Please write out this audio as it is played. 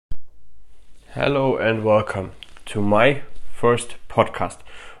Hello and welcome to my first podcast.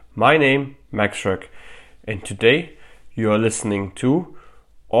 My name Max Schroeck, and today you are listening to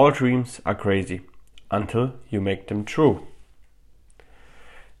All Dreams Are Crazy Until You Make Them True.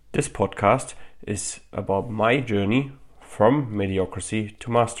 This podcast is about my journey from mediocrity to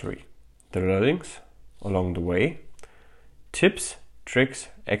mastery, the learnings along the way, tips, tricks,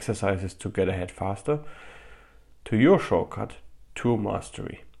 exercises to get ahead faster, to your shortcut to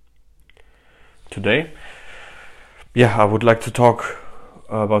mastery. Today, I would like to talk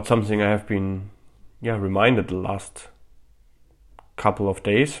about something I have been reminded the last couple of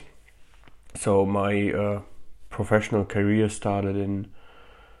days. So my professional career started in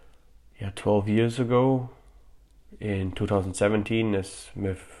 12 years ago in 2017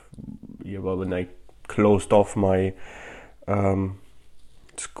 when I closed off my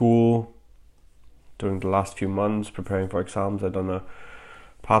school during the last few months preparing for exams. I'd done a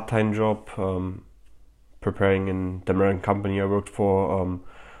part-time job preparing in the American company I worked for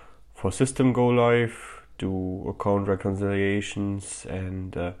system go live, do account reconciliations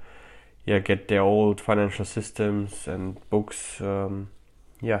and get their old financial systems and books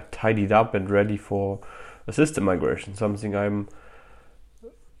tidied up and ready for a system migration, something I'm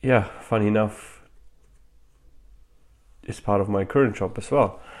funny enough is part of my current job as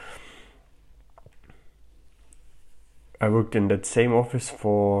well. I worked in that same office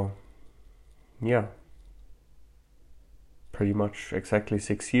for, pretty much exactly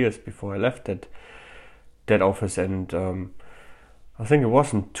 6 years before I left that office, and I think it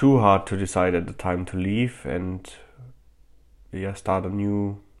wasn't too hard to decide at the time to leave and start a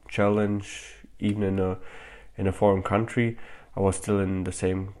new challenge, even in a foreign country. I was still in the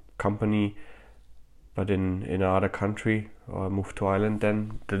same company, but in another country. I moved to Ireland.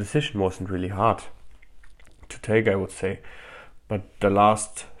 Then the decision wasn't really hard to take, I would say, but the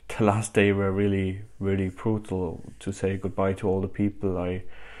last day were really, really brutal to say goodbye to all the people. And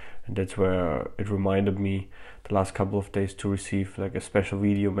that's where it reminded me the last couple of days to receive like a special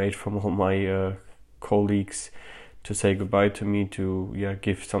video made from all my colleagues to say goodbye to me, to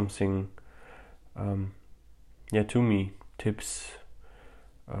give something to me, tips,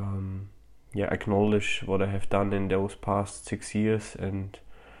 acknowledge what I have done in those past 6 years. And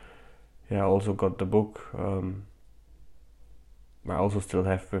I also got the book. I also still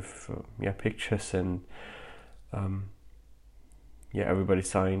have with pictures and everybody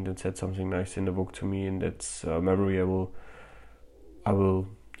signed and said something nice in the book to me, and that's a memory I will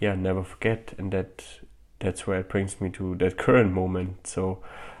never forget. And that's where it brings me to that current moment. So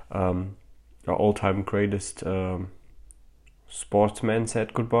our all-time greatest sportsman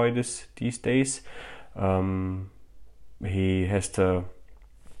said goodbye these days. He has the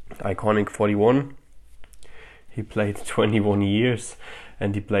iconic 41. He played 21 years,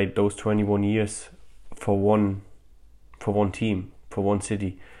 and he played those 21 years for one team, for one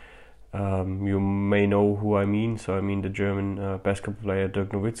city. You may know who I mean. So I mean the German basketball player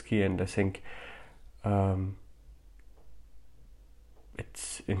Dirk Nowitzki, and I think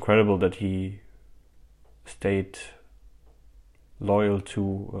it's incredible that he stayed loyal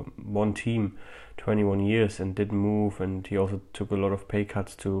to one team 21 years and didn't move, and he also took a lot of pay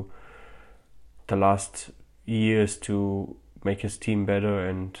cuts to the last years to make his team better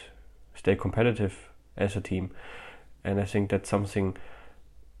and stay competitive as a team. And I think that's something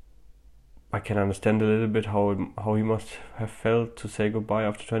I can understand a little bit, how he must have felt to say goodbye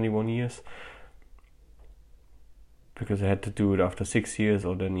after 21 years, because I had to do it after 6 years,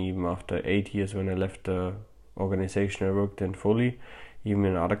 or then even after 8 years when I left the organization I worked in fully, even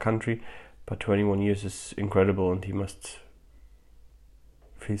in another country. But 21 years is incredible, and he must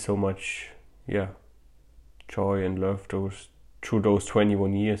feel so much joy and love through those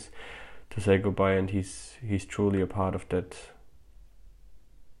 21 years to say goodbye. And he's truly a part of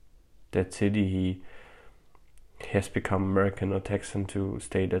that city. He has become American or Texan to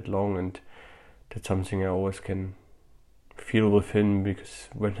stay that long, and that's something I always can feel with him, because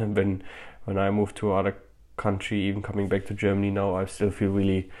when I moved to other country, even coming back to Germany now, I still feel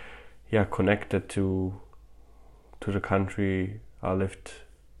really connected to the country I lived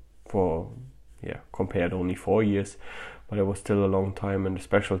for compared only 4 years, but it was still a long time and a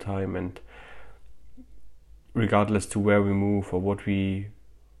special time. And regardless to where we move or what we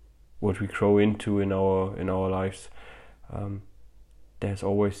grow into in our lives, there's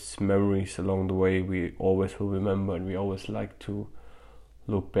always memories along the way we always will remember, and we always like to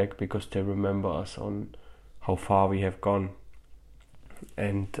look back because they remember us on how far we have gone.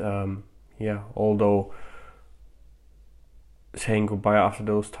 And although saying goodbye after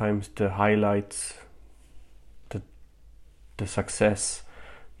those times, the highlights, the success,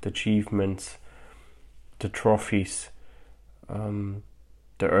 the achievements, the trophies, the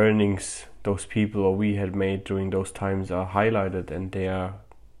earnings those people or we had made during those times are highlighted, and they're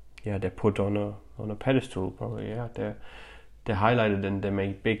put on a pedestal probably. They're highlighted and they're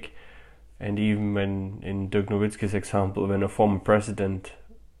made big. And even when, in Dirk Nowitzki's example, when a former president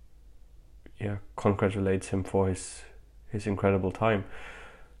congratulates him for his incredible time,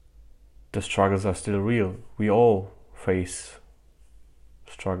 the struggles are still real. We all face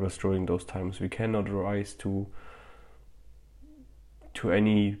struggles during those times. We cannot rise to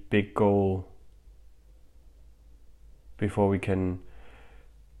any big goal before we can't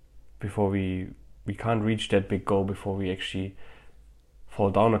reach that big goal before we actually fall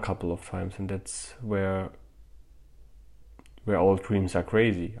down a couple of times. And that's where all dreams are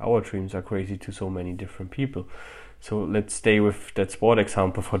crazy. Our dreams are crazy to so many different people. So let's stay with that sport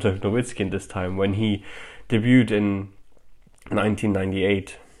example for Dirk Nowitzki in this time. When he debuted in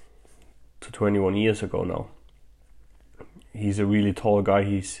 1998, so 21 years ago now, he's a really tall guy.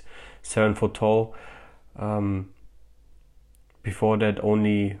 He's 7 foot tall. Before that,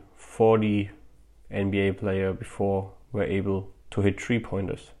 only 40 NBA players before were able to hit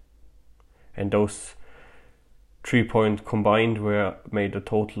 3-pointers. And those 3-point combined made a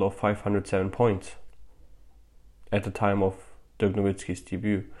total of 507 points at the time of Dirk Nowitzki's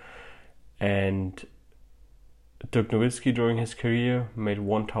debut. And Dirk Nowitzki during his career made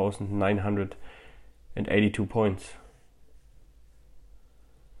 1,982 points.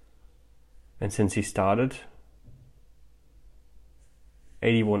 And since he started,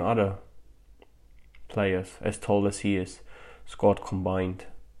 81 other players as tall as he is scored combined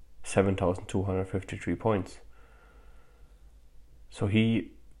 7,253 points. So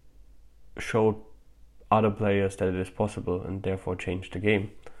he showed other players that it is possible and therefore changed the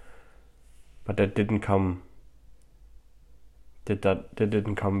game. But that didn't come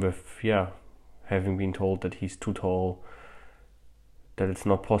with having been told that he's too tall, that it's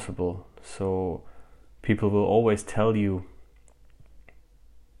not possible. So people will always tell you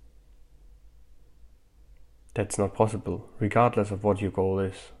that's not possible, regardless of what your goal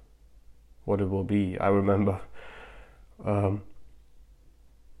is, what it will be. I remember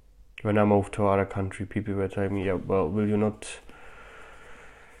when I moved to another country, people were telling me, will you not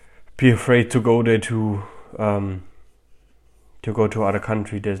be afraid to go there to go to other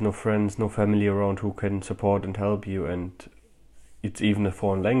country? There's no friends, no family around who can support and help you, and it's even a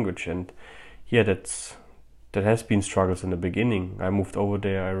foreign language. And that has been struggles in the beginning. I moved over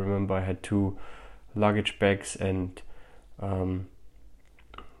there. I remember I had 2 luggage bags, and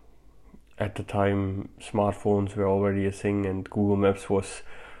at the time smartphones were already a thing, and Google Maps was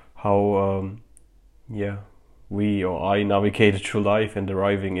how I navigated through life. And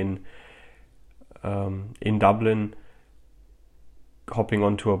arriving in Dublin, hopping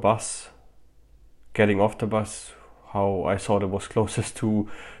onto a bus, getting off the bus, how I thought it was closest to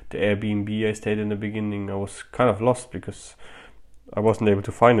the Airbnb I stayed in the beginning, I was kind of lost because I wasn't able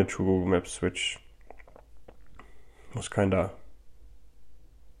to find it through Google Maps, which was kind of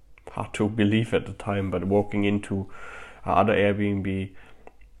hard to believe at the time. But walking into other Airbnb,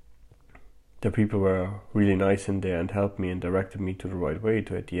 the people were really nice in there and helped me and directed me to the right way.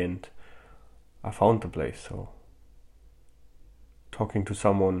 At the end, I found the place. So talking to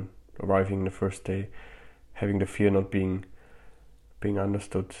someone, arriving the first day, having the fear not being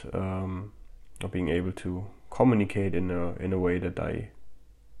understood, or being able to communicate in a way that I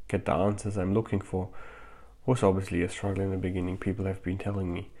get the answers I'm looking for, was obviously a struggle in the beginning. People have been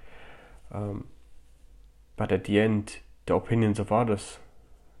telling me, but at the end, the opinions of others,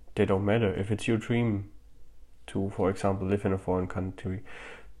 they don't matter. If it's your dream to, for example, live in a foreign country,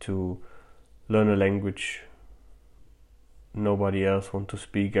 to learn a language nobody else wants to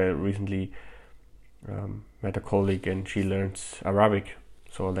speak. I recently met a colleague and she learns Arabic,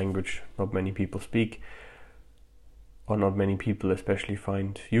 so a language not many people speak, or not many people especially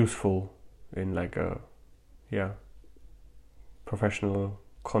find useful in like a professional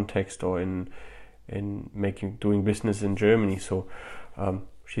context or in doing business in Germany. So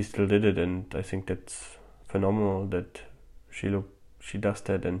she still did it, and I think that's phenomenal that she does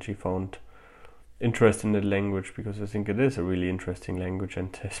that, and she found interest in the language, because I think it is a really interesting language,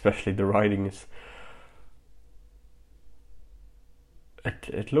 and especially the writing is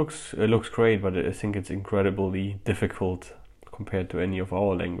it looks great, but I think it's incredibly difficult compared to any of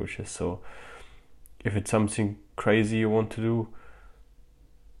our languages. So if it's something crazy you want to do,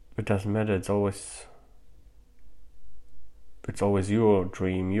 it doesn't matter. It's always your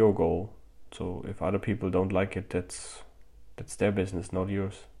dream, your goal. So if other people don't like it, that's their business, not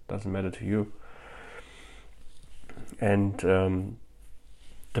yours. Doesn't matter to you. And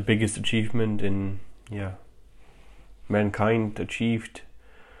the biggest achievement in mankind achieved.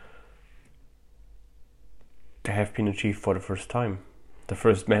 They have been achieved for the first time. The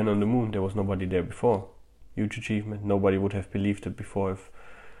first man on the moon, there was nobody there before. Huge achievement. Nobody would have believed it before if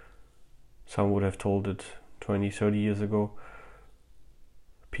someone would have told it 20, 30 years ago.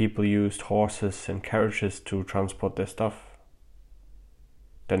 People used horses and carriages to transport their stuff.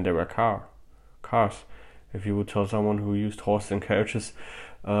 Then there were cars. If you would tell someone who used horses and carriages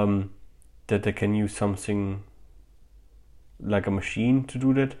that they can use something like a machine to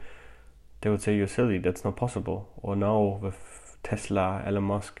do that, they would say you're silly, that's not possible. Or now with Tesla, Elon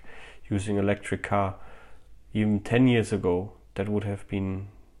Musk using electric car, even 10 years ago, that would have been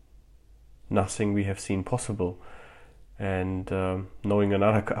nothing we have seen possible. And knowing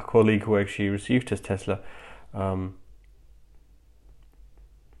another colleague who actually received his Tesla,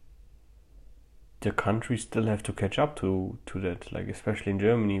 the countries still have to catch up to that. Like especially in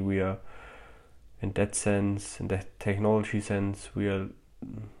Germany, we are in that sense, in that technology sense, we are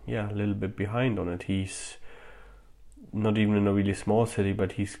a little bit behind on it. He's not even in a really small city,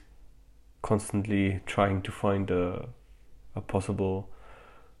 but he's constantly trying to find a possible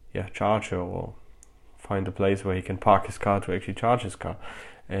charger, or find a place where he can park his car to actually charge his car.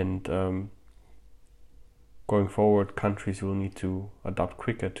 And going forward, countries will need to adapt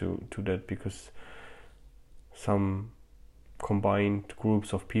quicker to that, because some combined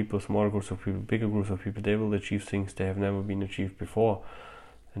groups of people, smaller groups of people, bigger groups of people, they will achieve things they have never been achieved before.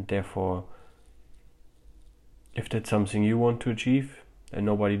 And therefore, if that's something you want to achieve and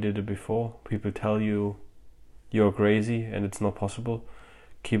nobody did it before, people tell you you're crazy and it's not possible,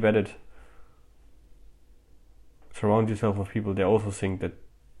 keep at it. Surround yourself with people that also think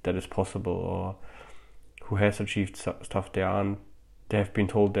that is possible, or who has achieved stuff they have been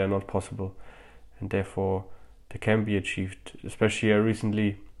told they're not possible, and therefore they can be achieved. Especially I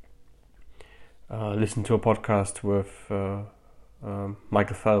recently listened to a podcast with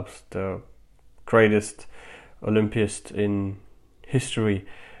Michael Phelps, the greatest Olympiast in history,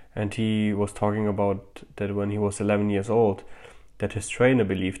 and he was talking about that when he was 11 years old, that his trainer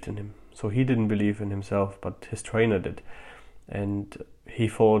believed in him. So he didn't believe in himself, but his trainer did, and he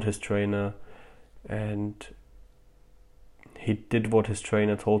followed his trainer, and he did what his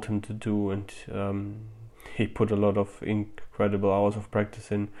trainer told him to do, and he put a lot of incredible hours of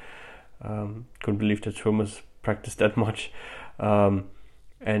practice in. Couldn't believe that swimmers practice that much,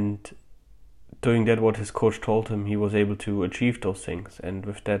 and doing that what his coach told him, he was able to achieve those things. And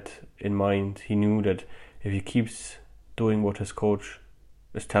with that in mind, he knew that if he keeps doing what his coach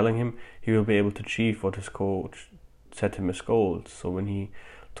is telling him, he will be able to achieve what his coach set him as goals. So when he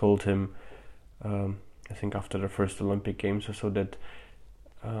told him, I think after the first Olympic Games or so, that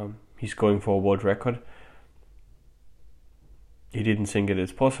he's going for a world record, he didn't think it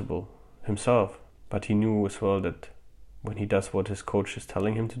is possible himself, but he knew as well that when he does what his coach is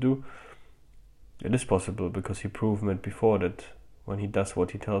telling him to do, it is possible, because he proven it before, that when he does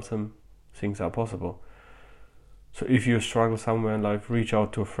what he tells him, things are possible. So if you struggle somewhere in life, reach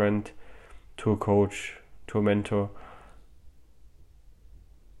out to a friend, to a coach, to a mentor,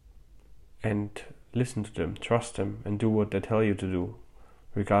 and listen to them, trust them, and do what they tell you to do,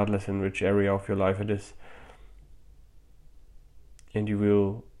 regardless in which area of your life it is. And you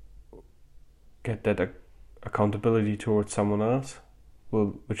will get that accountability towards someone else,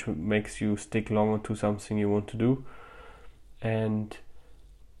 which makes you stick longer to something you want to do, and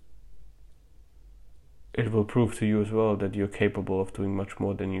it will prove to you as well that you're capable of doing much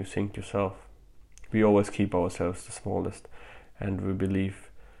more than you think yourself. We always keep ourselves the smallest, and we believe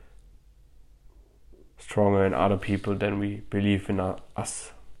stronger in other people than we believe in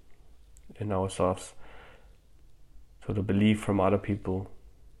us, in ourselves. So the belief from other people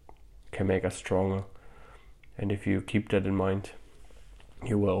can make us stronger, and if you keep that in mind,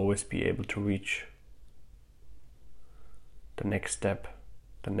 you will always be able to reach the next step,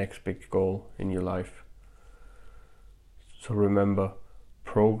 the next big goal in your life. So remember,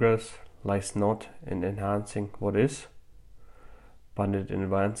 progress lies not in enhancing what is, but in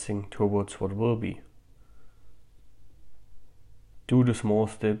advancing towards what will be. Do the small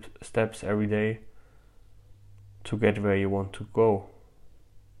steps every day to get where you want to go.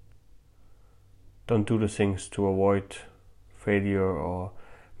 Don't do the things to avoid failure or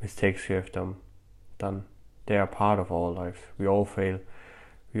mistakes you have done. They are part of our life. We all fail.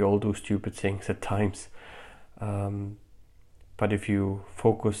 We all do stupid things at times. But if you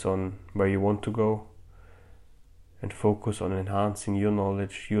focus on where you want to go, and focus on enhancing your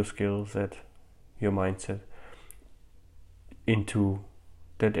knowledge, your skill set, your mindset into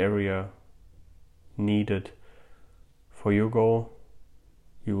that area needed for your goal,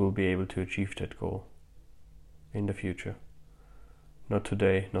 you will be able to achieve that goal in the future. Not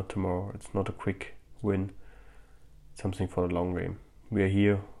today, not tomorrow. It's not a quick win. It's something for the long game. We are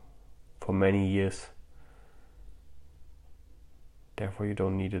here for many years. Therefore, you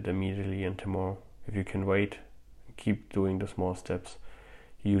don't need it immediately and tomorrow. If you can wait and keep doing the small steps,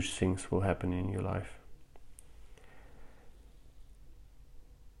 huge things will happen in your life.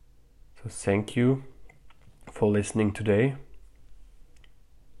 So thank you for listening today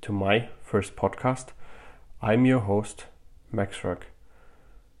to my first podcast. I'm your host, Max Röck,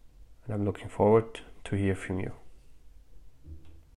 and I'm looking forward to hear from you.